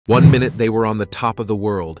One minute they were on the top of the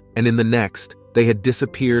world, and in the next, they had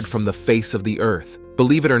disappeared from the face of the earth.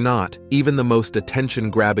 Believe it or not, even the most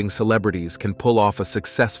attention-grabbing celebrities can pull off a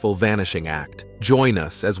successful vanishing act. Join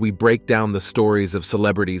us as we break down the stories of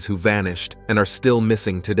celebrities who vanished and are still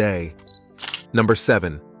missing today. Number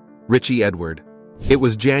 7. Richie Edwards. It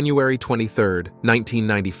was January 23,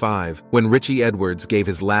 1995, when Richie Edwards gave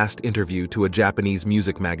his last interview to a Japanese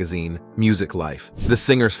music magazine, Music Life. The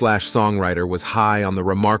singer-slash-songwriter was high on the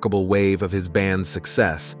remarkable wave of his band's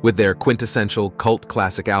success with their quintessential cult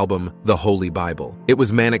classic album, The Holy Bible. It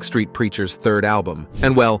was Manic Street Preacher's third album,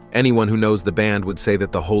 and well, anyone who knows the band would say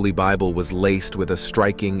that The Holy Bible was laced with a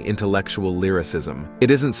striking intellectual lyricism.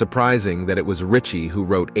 It isn't surprising that it was Richie who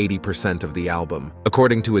wrote 80% of the album.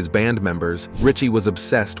 According to his band members, Richie was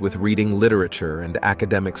obsessed with reading literature and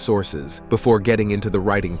academic sources before getting into the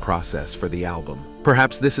writing process for the album.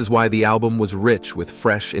 Perhaps this is why the album was rich with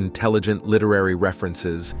fresh, intelligent literary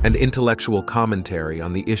references and intellectual commentary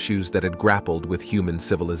on the issues that had grappled with human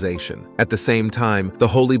civilization. At the same time, the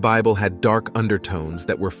Holy Bible had dark undertones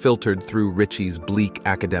that were filtered through Richie's bleak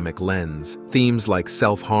academic lens. Themes like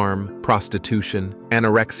self-harm, prostitution,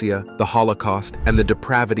 anorexia, the Holocaust, and the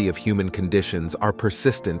depravity of human conditions are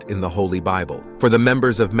persistent in the Holy Bible. For the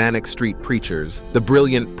members of Manic Street Preachers, the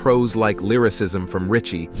brilliant prose-like lyricism from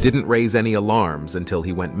Richie didn't raise any alarms until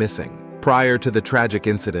he went missing. Prior to the tragic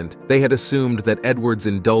incident, they had assumed that Edwards'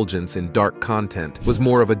 indulgence in dark content was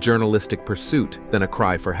more of a journalistic pursuit than a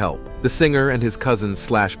cry for help. The singer and his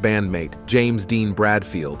cousin-slash-bandmate, James Dean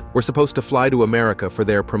Bradfield, were supposed to fly to America for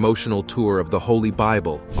their promotional tour of the Holy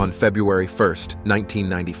Bible on February 1,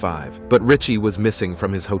 1995. But Richie was missing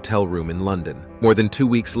from his hotel room in London. More than 2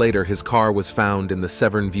 weeks later, his car was found in the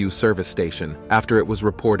Severn View service station after it was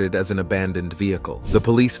reported as an abandoned vehicle. The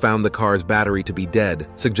police found the car's battery to be dead,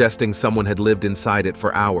 suggesting someone had lived inside it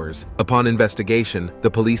for hours. Upon investigation, the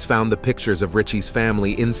police found the pictures of Richie's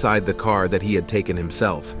family inside the car that he had taken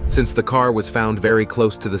himself. Since the car was found very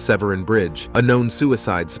close to the Severn Bridge, a known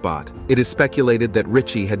suicide spot, it is speculated that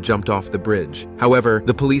Richie had jumped off the bridge. However,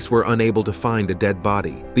 the police were unable to find a dead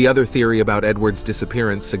body. The other theory about Edwards'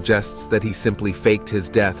 disappearance suggests that he simply faked his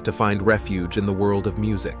death to find refuge in the world of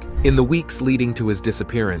music. In the weeks leading to his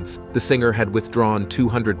disappearance, the singer had withdrawn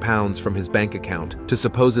 £200 from his bank account to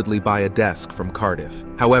supposedly buy a desk from Cardiff.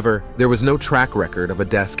 However, there was no track record of a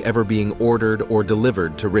desk ever being ordered or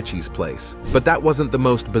delivered to Richie's place. But that wasn't the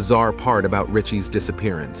most bizarre part about Richie's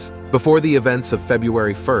disappearance. Before the events of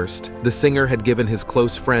February 1st, the singer had given his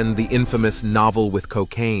close friend the infamous novel with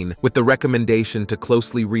cocaine with the recommendation to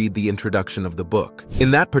closely read the introduction of the book.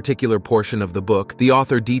 In that particular portion of the book, the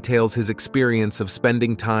author details his experience of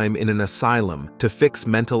spending time in an asylum to fix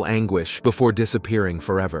mental anguish before disappearing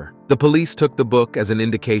forever. The police took the book as an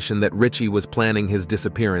indication that Richie was planning his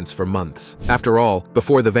disappearance for months. After all,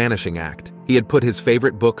 before the Vanishing Act, he had put his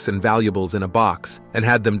favorite books and valuables in a box and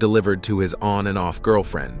had them delivered to his on and off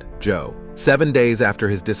girlfriend, Jo. 7 days after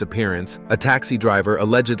his disappearance, a taxi driver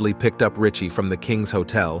allegedly picked up Richie from the King's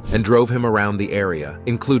Hotel and drove him around the area,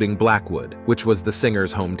 including Blackwood, which was the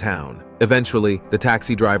singer's hometown. Eventually, the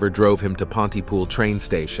taxi driver drove him to Pontypool train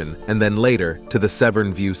station and then later to the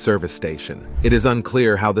Severn View service station. It is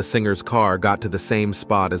unclear how the singer's car got to the same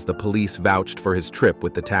spot as the police vouched for his trip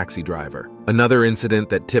with the taxi driver. Another incident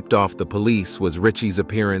that tipped off the police was Richie's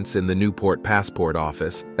appearance in the Newport passport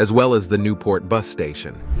office, as well as the Newport bus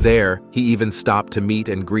station. There, he even stopped to meet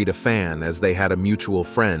and greet a fan as they had a mutual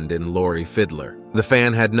friend in Laurie Fiddler. The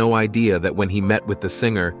fan had no idea that when he met with the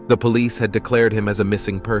singer, the police had declared him as a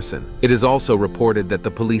missing person. It is also reported that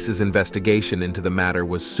the police's investigation into the matter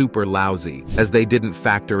was super lousy, as they didn't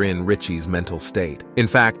factor in Richie's mental state. In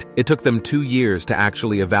fact, it took them 2 years to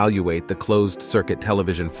actually evaluate the closed-circuit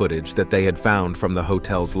television footage that they had found from the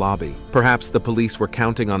hotel's lobby. Perhaps the police were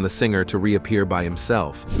counting on the singer to reappear by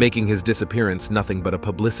himself, making his disappearance nothing but a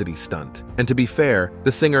publicity stunt. And to be fair,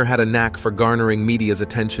 the singer had a knack for garnering media's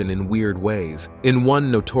attention in weird ways. In one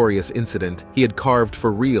notorious incident, he had carved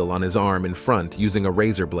for real on his arm in front using a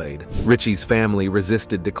razor blade. Richie's family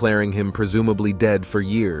resisted declaring him presumably dead for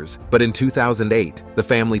years, but in 2008, the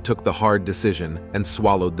family took the hard decision and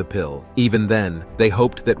swallowed the pill. Even then, they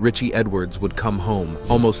hoped that Richie Edwards would come home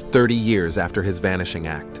almost 30 years after his vanishing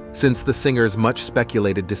act. Since the singer's much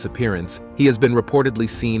speculated disappearance, he has been reportedly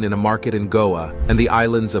seen in a market in Goa and the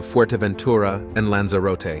islands of Fuerteventura and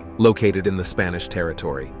Lanzarote, located in the Spanish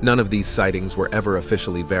territory. None of these sightings were ever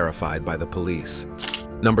officially verified by the police.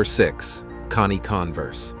 Number 6. Connie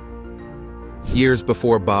Converse. Years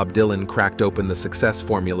before Bob Dylan cracked open the success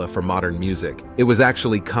formula for modern music, it was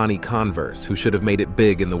actually Connie Converse who should have made it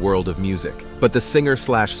big in the world of music. But the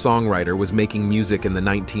singer-slash-songwriter was making music in the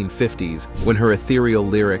 1950s when her ethereal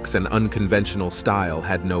lyrics and unconventional style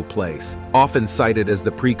had no place. Often cited as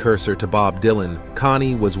the precursor to Bob Dylan,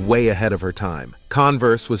 Connie was way ahead of her time.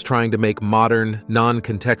 Converse was trying to make modern,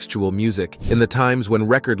 non-contextual music in the times when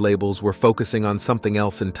record labels were focusing on something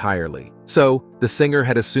else entirely. So, the singer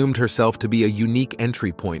had assumed herself to be a unique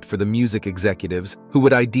entry point for the music executives who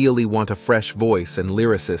would ideally want a fresh voice and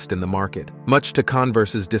lyricist in the market. Much to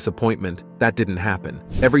Converse's disappointment, that didn't happen.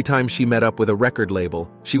 Every time she met up with a record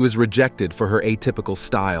label, she was rejected for her atypical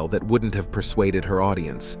style that wouldn't have persuaded her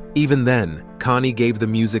audience. Even then, Connie gave the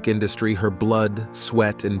music industry her blood,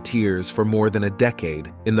 sweat, and tears for more than a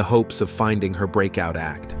decade in the hopes of finding her breakout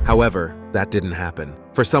act. However, that didn't happen.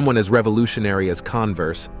 For someone as revolutionary as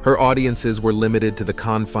Converse, her audiences were limited to the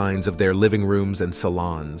confines of their living rooms and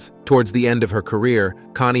salons. Towards the end of her career,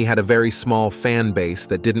 Connie had a very small fan base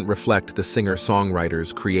that didn't reflect the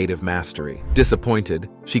singer-songwriter's creative mastery. Disappointed,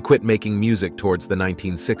 she quit making music towards the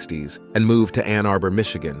 1960s and moved to Ann Arbor,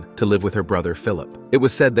 Michigan, to live with her brother Philip. It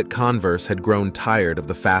was said that Converse had grown tired of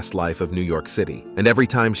the fast life of New York City, and every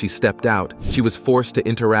time she stepped out, she was forced to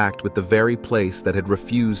interact with the very place that had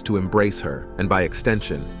refused to embrace her, and by extension,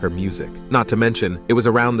 her music. Not to mention, it was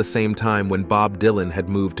around the same time when Bob Dylan had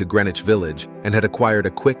moved to Greenwich Village and had acquired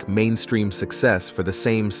a quick mainstream success for the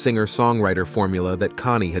same singer-songwriter formula that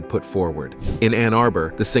Connie had put forward. In Ann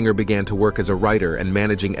Arbor, the singer began to work as a writer and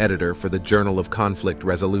managing editor for the Journal of Conflict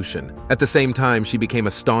Resolution. At the same time, she became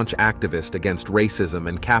a staunch activist against racism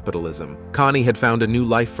and capitalism. Connie had found a new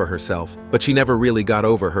life for herself, but she never really got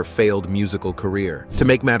over her failed musical career. To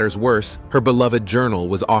make matters worse, her beloved journal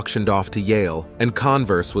was auctioned off to Yale, and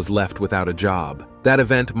Converse was left without a job. That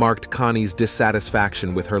event marked Connie's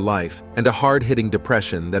dissatisfaction with her life and a hard-hitting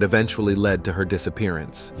depression that eventually led to her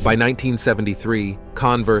disappearance. By 1973,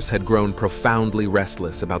 Converse had grown profoundly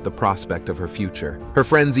restless about the prospect of her future. Her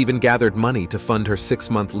friends even gathered money to fund her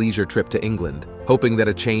 6-month leisure trip to England, hoping that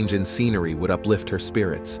a change in scenery would uplift her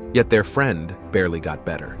spirits. Yet their friend barely got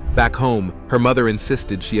better. Back home, her mother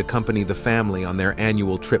insisted she accompany the family on their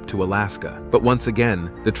annual trip to Alaska. But once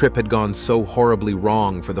again, the trip had gone so horribly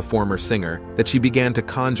wrong for the former singer that she began to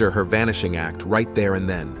conjure her vanishing act right there and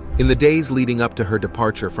then. In the days leading up to her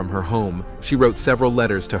departure from her home, she wrote several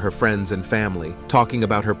letters to her friends and family, talking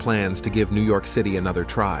about her plans to give New York City another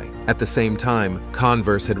try. At the same time,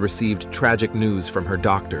 Converse had received tragic news from her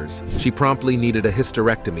doctors. She promptly needed a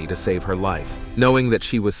hysterectomy to save her life. Knowing that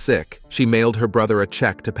she was sick, she mailed her brother a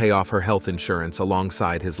check to pay off her health insurance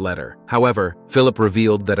alongside his letter. However, Philip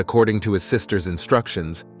revealed that according to his sister's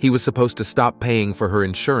instructions, he was supposed to stop paying for her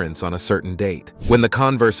insurance on a certain date. When the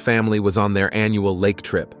Converse family was on their annual lake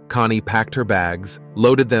trip, Connie packed her bags,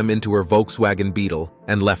 loaded them into her Volkswagen Beetle,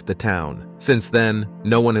 and left the town. Since then,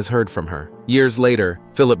 no one has heard from her. Years later,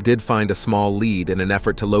 Philip did find a small lead in an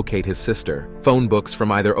effort to locate his sister. Phone books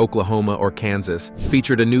from either Oklahoma or Kansas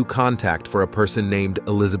featured a new contact for a person named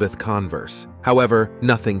Elizabeth Converse. However,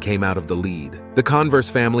 nothing came out of the lead. The Converse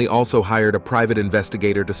family also hired a private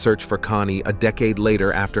investigator to search for Connie a decade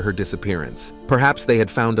later after her disappearance. Perhaps they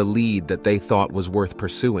had found a lead that they thought was worth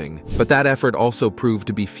pursuing, but that effort also proved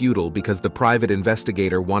to be futile because the private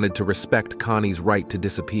investigator wanted to respect Connie's right to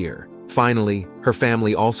disappear. Finally, her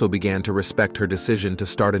family also began to respect her decision to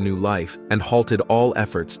start a new life and halted all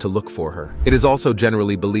efforts to look for her. It is also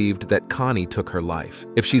generally believed that Connie took her life.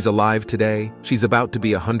 If she's alive today, she's about to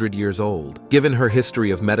be 100 years old. Given her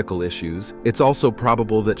history of medical issues, it's also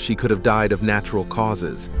probable that she could have died of natural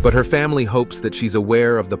causes, but her family hopes that she's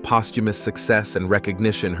aware of the posthumous success and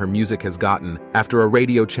recognition her music has gotten after a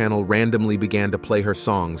radio channel randomly began to play her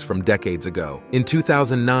songs from decades ago. In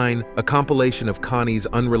 2009, a compilation of Connie's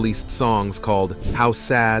unreleased songs called How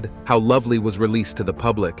Sad, How Lovely was released to the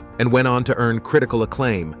public and went on to earn critical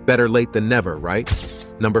acclaim. Better late than never, right?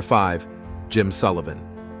 Number 5. Jim Sullivan.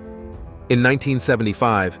 In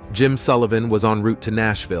 1975, Jim Sullivan was en route to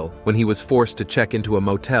Nashville when he was forced to check into a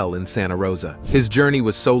motel in Santa Rosa. His journey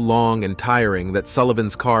was so long and tiring that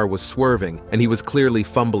Sullivan's car was swerving and he was clearly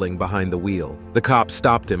fumbling behind the wheel. The cops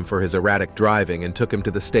stopped him for his erratic driving and took him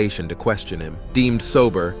to the station to question him. Deemed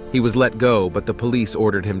sober, he was let go, but the police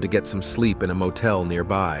ordered him to get some sleep in a motel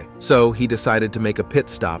nearby. So he decided to make a pit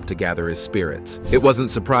stop to gather his spirits. It wasn't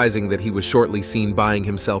surprising that he was shortly seen buying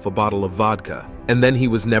himself a bottle of vodka, and then he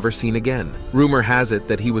was never seen again. Rumor has it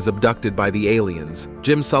that he was abducted by the aliens.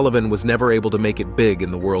 Jim Sullivan was never able to make it big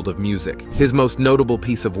in the world of music. His most notable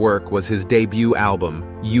piece of work was his debut album,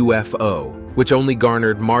 UFO. which only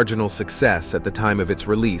garnered marginal success at the time of its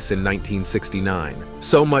release in 1969.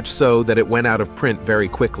 So much so that it went out of print very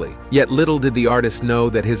quickly. Yet little did the artist know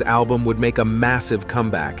that his album would make a massive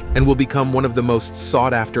comeback and will become one of the most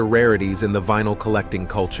sought-after rarities in the vinyl collecting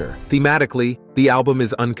culture. Thematically, the album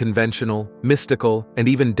is unconventional, mystical, and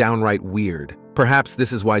even downright weird. Perhaps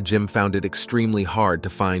this is why Jim found it extremely hard to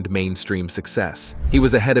find mainstream success. He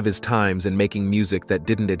was ahead of his times in making music that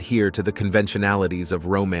didn't adhere to the conventionalities of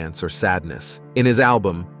romance or sadness. In his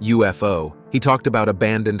album, UFO, he talked about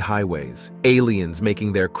abandoned highways, aliens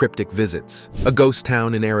making their cryptic visits, a ghost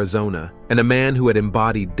town in Arizona, and a man who had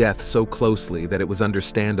embodied death so closely that it was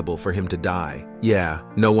understandable for him to die. Yeah,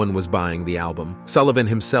 no one was buying the album. Sullivan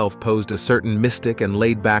himself posed a certain mystic and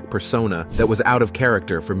laid-back persona that was out of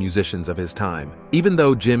character for musicians of his time. Even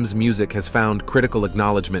though Jim's music has found critical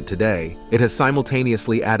acknowledgement today, it has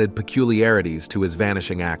simultaneously added peculiarities to his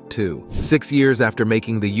vanishing act too. 6 years after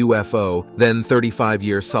making the UFO, then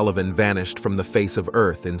 35-year Sullivan vanished from the face of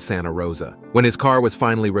Earth in Santa Rosa. When his car was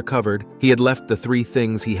finally recovered, he had left the 3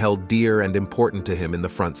 things he held dear and important to him in the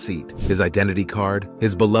front seat: his identity card,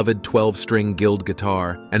 his beloved 12-string Guild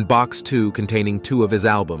guitar, and box 2 containing 2 of his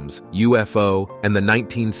albums, UFO and the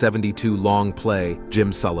 1972 long play,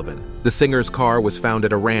 Jim Sullivan. The singer's car was found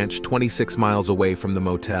at a ranch 26 miles away from the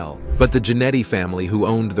motel, but the Giannetti family who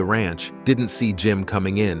owned the ranch didn't see Jim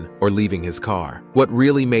coming in or leaving his car. What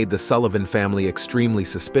really made the Sullivan family extremely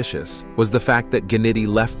suspicious was the fact that Giannetti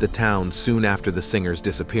left the town soon after the singer's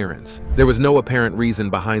disappearance. There was no apparent reason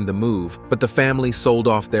behind the move, but the family sold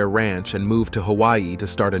off their ranch and moved to Hawaii to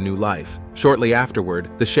start a new life. Shortly afterward,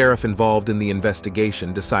 the sheriff involved in the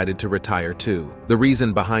investigation decided to retire too. The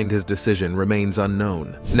reason behind his decision remains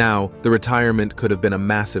unknown. Now, the retirement could have been a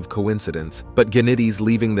massive coincidence, but Giannetti's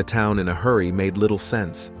leaving the town in a hurry made little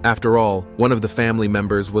sense. After all, one of the family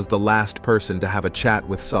members was the last person to have a chat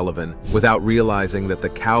with Sullivan without realizing that the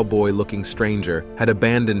cowboy-looking stranger had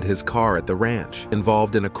abandoned his car at the ranch.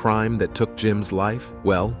 Involved in a crime that took Jim's life?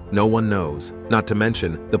 Well, no one knows. Not to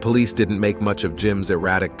mention, the police didn't make much of Jim's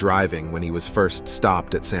erratic driving when he was first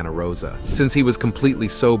stopped at Santa Rosa. Since he was completely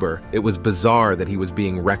sober, it was bizarre that he was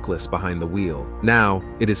being reckless behind the wheel. Now,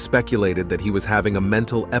 it is speculated that he was having a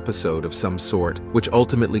mental episode of some sort, which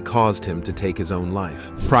ultimately caused him to take his own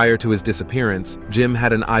life. Prior to his disappearance, Jim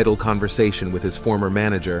had an idle conversation with his former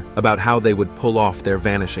manager about how they would pull off their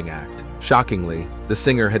vanishing act. Shockingly, the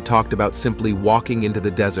singer had talked about simply walking into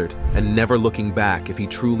the desert and never looking back if he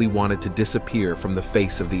truly wanted to disappear from the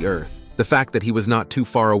face of the earth. The fact that he was not too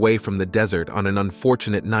far away from the desert on an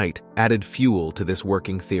unfortunate night added fuel to this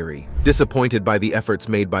working theory. Disappointed by the efforts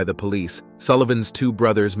made by the police, Sullivan's 2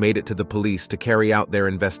 brothers made it to the police to carry out their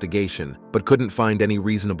investigation, but couldn't find any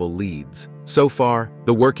reasonable leads. So far,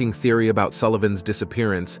 the working theory about Sullivan's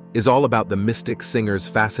disappearance is all about the mystic singer's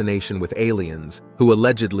fascination with aliens, who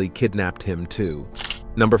allegedly kidnapped him too.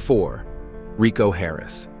 Number 4. Rico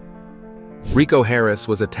Harris. Rico Harris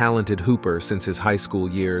was a talented hooper since his high school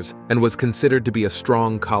years and was considered to be a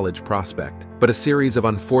strong college prospect, but a series of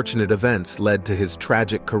unfortunate events led to his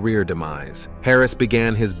tragic career demise. Harris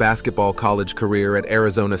began his basketball college career at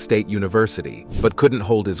Arizona State University, but couldn't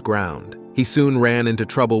hold his ground. He soon ran into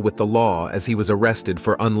trouble with the law as he was arrested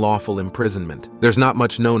for unlawful imprisonment. There's not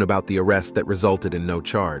much known about the arrest that resulted in no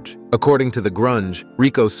charge. According to the Grunge,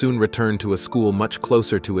 Rico soon returned to a school much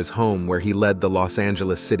closer to his home where he led the Los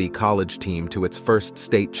Angeles City college team to its first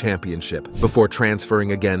state championship before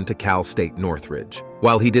transferring again to Cal State Northridge.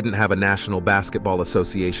 While he didn't have a National Basketball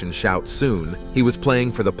Association shout soon, he was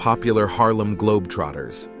playing for the popular Harlem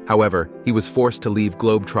Globetrotters. However, he was forced to leave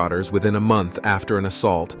Globetrotters within a month after an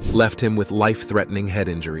assault left him with life-threatening head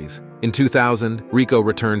injuries. In 2000, Rico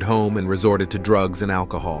returned home and resorted to drugs and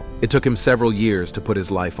alcohol. It took him several years to put his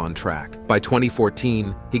life on track. By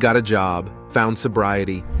 2014, he got a job, found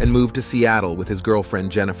sobriety, and moved to Seattle with his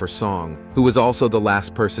girlfriend Jennifer Song, who was also the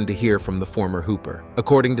last person to hear from the former hooper.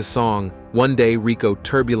 According to Song, one day Rico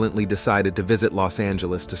turbulently decided to visit Los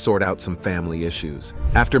Angeles to sort out some family issues.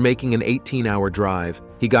 After making an 18-hour drive,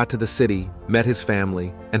 he got to the city, met his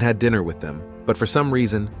family, and had dinner with them. But for some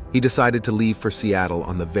reason, he decided to leave for Seattle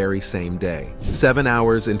on the very same day. 7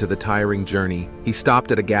 hours into the tiring journey, he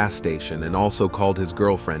stopped at a gas station and also called his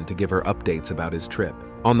girlfriend to give her updates about his trip.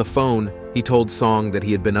 On the phone, he told Song that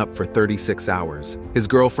he had been up for 36 hours. His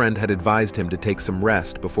girlfriend had advised him to take some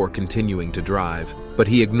rest before continuing to drive, but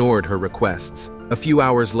he ignored her requests. A few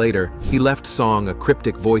hours later, he left Song a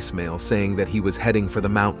cryptic voicemail saying that he was heading for the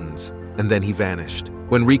mountains, and then he vanished.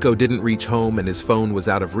 When Rico didn't reach home and his phone was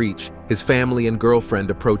out of reach, his family and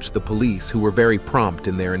girlfriend approached the police, who were very prompt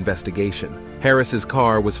in their investigation. Harris's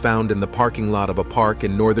car was found in the parking lot of a park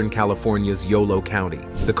in Northern California's Yolo County.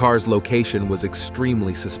 The car's location was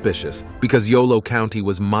extremely suspicious because Yolo County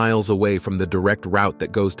was miles away from the direct route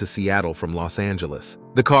that goes to Seattle from Los Angeles.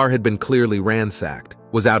 The car had been clearly ransacked,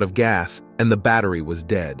 was out of gas, and the battery was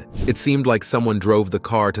dead. It seemed like someone drove the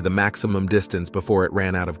car to the maximum distance before it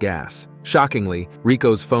ran out of gas. Shockingly,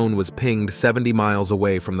 Rico's phone was pinged 70 miles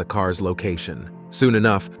away from the car's location. Soon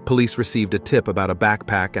enough, police received a tip about a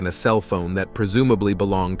backpack and a cell phone that presumably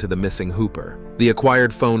belonged to the missing Hooper. The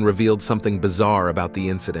acquired phone revealed something bizarre about the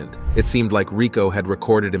incident. It seemed like Rico had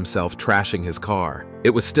recorded himself trashing his car. It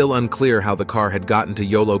was still unclear how the car had gotten to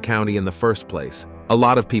Yolo County in the first place. A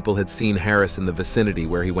lot of people had seen Harris in the vicinity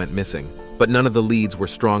where he went missing, but none of the leads were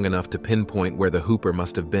strong enough to pinpoint where the Hooper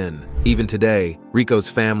must have been. Even today, Rico's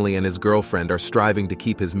family and his girlfriend are striving to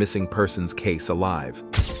keep his missing persons case alive.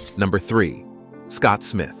 Number 3. Scott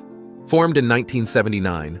Smith. Formed in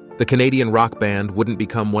 1979, the Canadian rock band wouldn't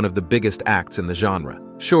become one of the biggest acts in the genre.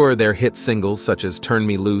 Sure, their hit singles such as Turn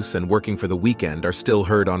Me Loose and Working for the Weekend are still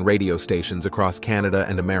heard on radio stations across Canada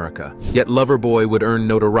and America. Yet Loverboy would earn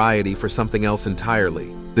notoriety for something else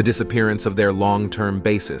entirely: the disappearance of their long-term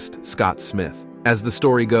bassist, Scott Smith. As the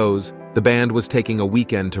story goes, the band was taking a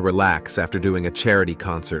weekend to relax after doing a charity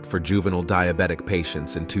concert for juvenile diabetic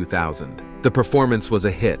patients in 2000. The performance was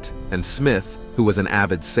a hit, and Smith, who was an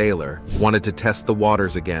avid sailor, wanted to test the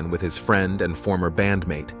waters again with his friend and former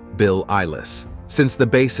bandmate, Bill Eilis. Since the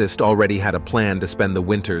bassist already had a plan to spend the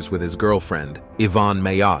winters with his girlfriend, Yvonne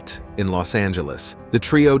Mayotte, in Los Angeles, the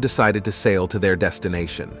trio decided to sail to their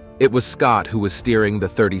destination. It was Scott who was steering the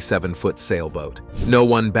 37-foot sailboat. No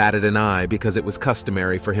one batted an eye because it was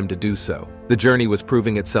customary for him to do so. The journey was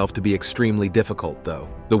proving itself to be extremely difficult, though.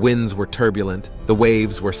 The winds were turbulent, the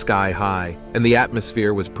waves were sky-high, and the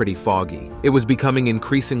atmosphere was pretty foggy. It was becoming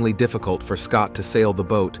increasingly difficult for Scott to sail the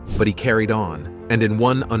boat, but he carried on, and in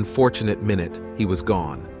one unfortunate minute, he was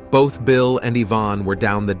gone. Both Bill and Yvonne were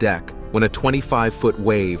down the deck when a 25-foot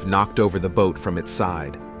wave knocked over the boat from its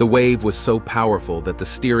side. The wave was so powerful that the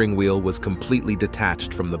steering wheel was completely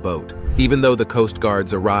detached from the boat. Even though the Coast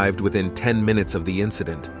Guards arrived within 10 minutes of the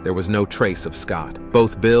incident, there was no trace of Scott.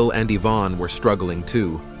 Both Bill and Yvonne were struggling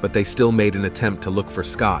too, but they still made an attempt to look for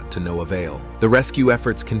Scott to no avail. The rescue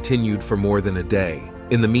efforts continued for more than a day.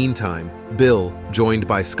 In the meantime, Bill, joined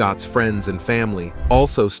by Scott's friends and family,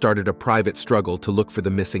 also started a private struggle to look for the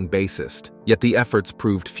missing bassist. Yet the efforts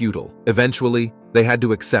proved futile. Eventually, they had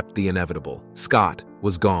to accept the inevitable. Scott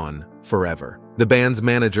was gone forever. The band's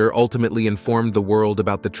manager ultimately informed the world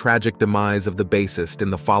about the tragic demise of the bassist in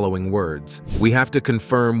the following words: "We have to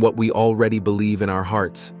confirm what we already believe in our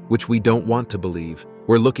hearts, which we don't want to believe.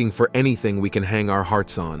 We're looking for anything we can hang our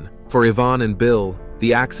hearts on." For Yvonne and Bill,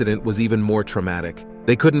 the accident was even more traumatic.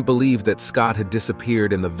 They couldn't believe that Scott had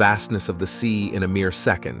disappeared in the vastness of the sea in a mere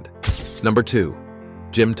second. Number 2.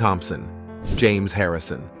 Jim Thompson. James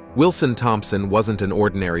Harrison. Wilson Thompson wasn't an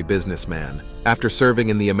ordinary businessman. After serving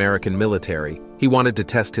in the American military, he wanted to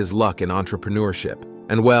test his luck in entrepreneurship.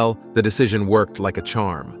 And well, the decision worked like a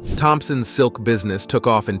charm. Thompson's silk business took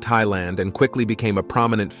off in Thailand and quickly became a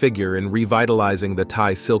prominent figure in revitalizing the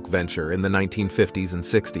Thai silk venture in the 1950s and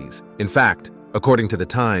 60s. In fact, according to the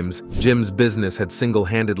Times, Jim's business had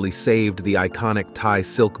single-handedly saved the iconic Thai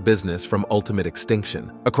silk business from ultimate extinction.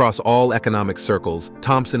 Across all economic circles,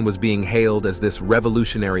 Thompson was being hailed as this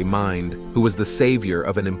revolutionary mind who was the savior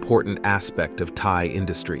of an important aspect of Thai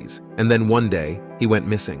industries. And then one day, he went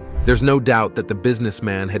missing. There's no doubt that the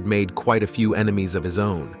businessman had made quite a few enemies of his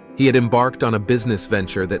own. He had embarked on a business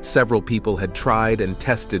venture that several people had tried and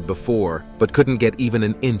tested before, but couldn't get even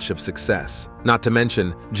an inch of success. Not to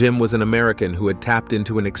mention, Jim was an American who had tapped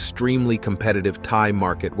into an extremely competitive Thai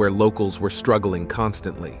market where locals were struggling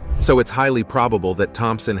constantly. So it's highly probable that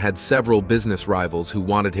Thompson had several business rivals who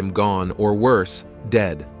wanted him gone, or worse,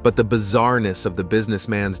 dead. But the bizarreness of the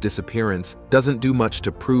businessman's disappearance doesn't do much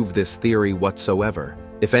to prove this theory whatsoever.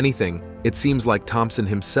 If anything, it seems like Thompson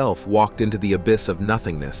himself walked into the abyss of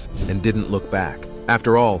nothingness and didn't look back.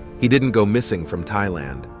 After all, he didn't go missing from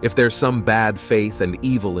Thailand. If there's some bad faith and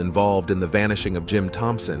evil involved in the vanishing of Jim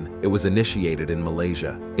Thompson, it was initiated in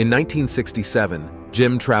Malaysia. In 1967,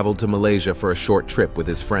 Jim traveled to Malaysia for a short trip with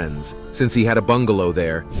his friends. Since he had a bungalow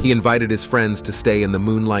there, he invited his friends to stay in the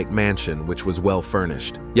Moonlight Mansion, which was well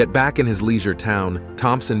furnished. Yet back in his leisure town,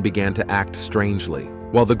 Thompson began to act strangely.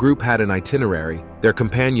 While the group had an itinerary, their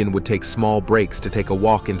companion would take small breaks to take a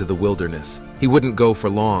walk into the wilderness. He wouldn't go for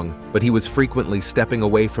long, but he was frequently stepping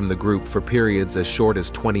away from the group for periods as short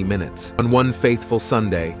as 20 minutes. On one faithful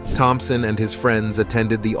Sunday, Thompson and his friends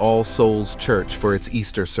attended the All Souls Church for its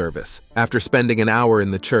Easter service. After spending an hour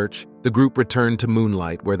in the church, the group returned to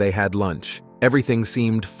Moonlight where they had lunch. Everything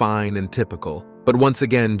seemed fine and typical, but once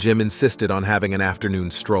again Jim insisted on having an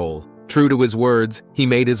afternoon stroll. True to his words, he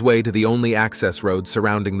made his way to the only access road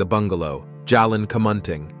surrounding the bungalow, Jalan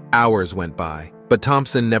Kemunting. Hours went by, but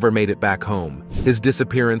Thompson never made it back home. His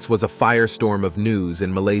disappearance was a firestorm of news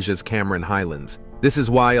in Malaysia's Cameron Highlands. This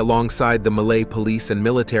is why, alongside the Malay police and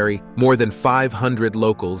military, more than 500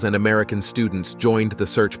 locals and American students joined the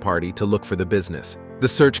search party to look for the business. The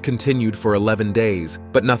search continued for 11 days,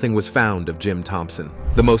 but nothing was found of Jim Thompson.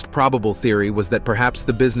 The most probable theory was that perhaps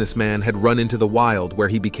the businessman had run into the wild where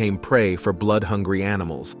he became prey for blood-hungry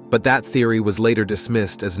animals, but that theory was later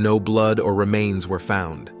dismissed as no blood or remains were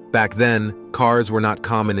found. Back then, cars were not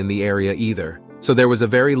common in the area either, so there was a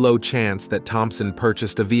very low chance that Thompson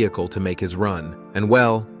purchased a vehicle to make his run. And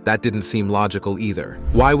well, that didn't seem logical either.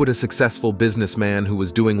 Why would a successful businessman who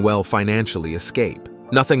was doing well financially escape?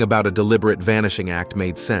 Nothing about a deliberate vanishing act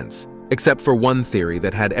made sense, except for one theory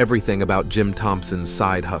that had everything about Jim Thompson's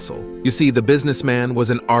side hustle. You see, the businessman was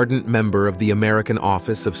an ardent member of the American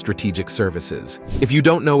Office of Strategic Services. If you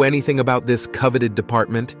don't know anything about this coveted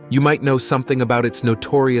department, you might know something about its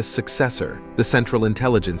notorious successor, the Central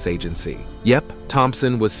Intelligence Agency. Yep,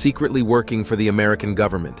 Thompson was secretly working for the American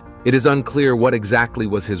government. It is unclear what exactly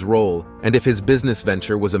was his role and if his business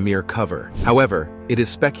venture was a mere cover. However, it is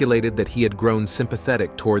speculated that he had grown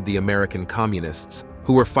sympathetic toward the American communists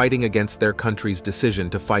who were fighting against their country's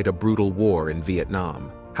decision to fight a brutal war in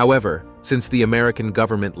Vietnam. However, since the American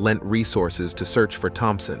government lent resources to search for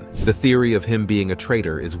Thompson, the theory of him being a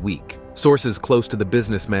traitor is weak. Sources close to the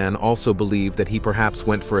businessman also believe that he perhaps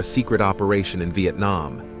went for a secret operation in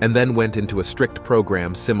Vietnam and then went into a strict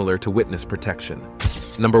program similar to witness protection.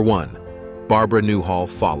 Number 1. Barbara Newhall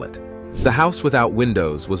Follett. The House Without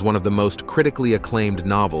Windows was one of the most critically acclaimed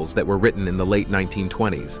novels that were written in the late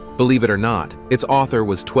 1920s. Believe it or not, its author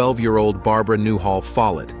was 12-year-old Barbara Newhall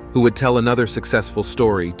Follett, who would tell another successful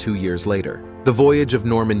story 2 years later. The Voyage of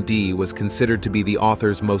Normandy was considered to be the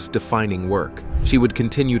author's most defining work. She would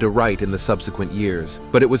continue to write in the subsequent years,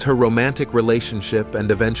 but it was her romantic relationship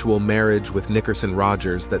and eventual marriage with Nickerson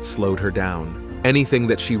Rogers that slowed her down. Anything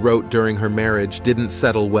that she wrote during her marriage didn't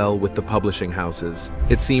settle well with the publishing houses.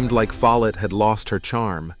 It seemed like Follett had lost her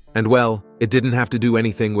charm. And well, it didn't have to do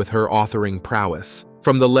anything with her authoring prowess.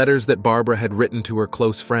 From the letters that Barbara had written to her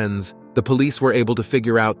close friends, the police were able to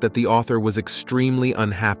figure out that the author was extremely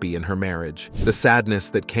unhappy in her marriage. The sadness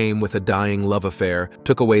that came with a dying love affair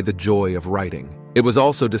took away the joy of writing. It was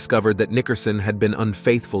also discovered that Nickerson had been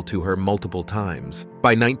unfaithful to her multiple times.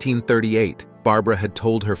 By 1938, Barbara had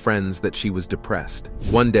told her friends that she was depressed.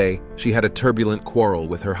 One day, she had a turbulent quarrel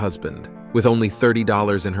with her husband. With only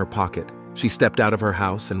 $30 in her pocket, she stepped out of her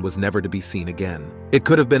house and was never to be seen again. It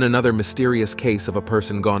could have been another mysterious case of a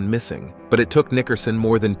person gone missing, but it took Nickerson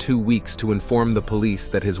more than 2 weeks to inform the police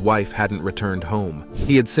that his wife hadn't returned home.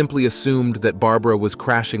 He had simply assumed that Barbara was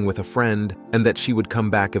crashing with a friend and that she would come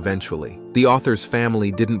back eventually. The author's family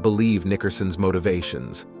didn't believe Nickerson's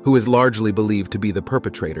motivations, who is largely believed to be the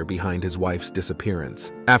perpetrator behind his wife's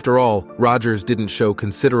disappearance. After all, Rogers didn't show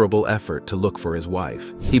considerable effort to look for his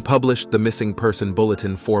wife. He published the missing person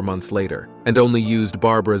bulletin 4 months later, and only used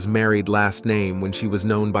Barbara's married last name when she was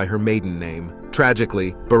known by her maiden name.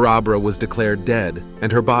 Tragically, Barbara was declared dead,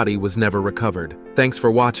 and her body was never recovered. Thanks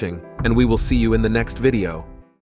for watching, and we will see you in the next video.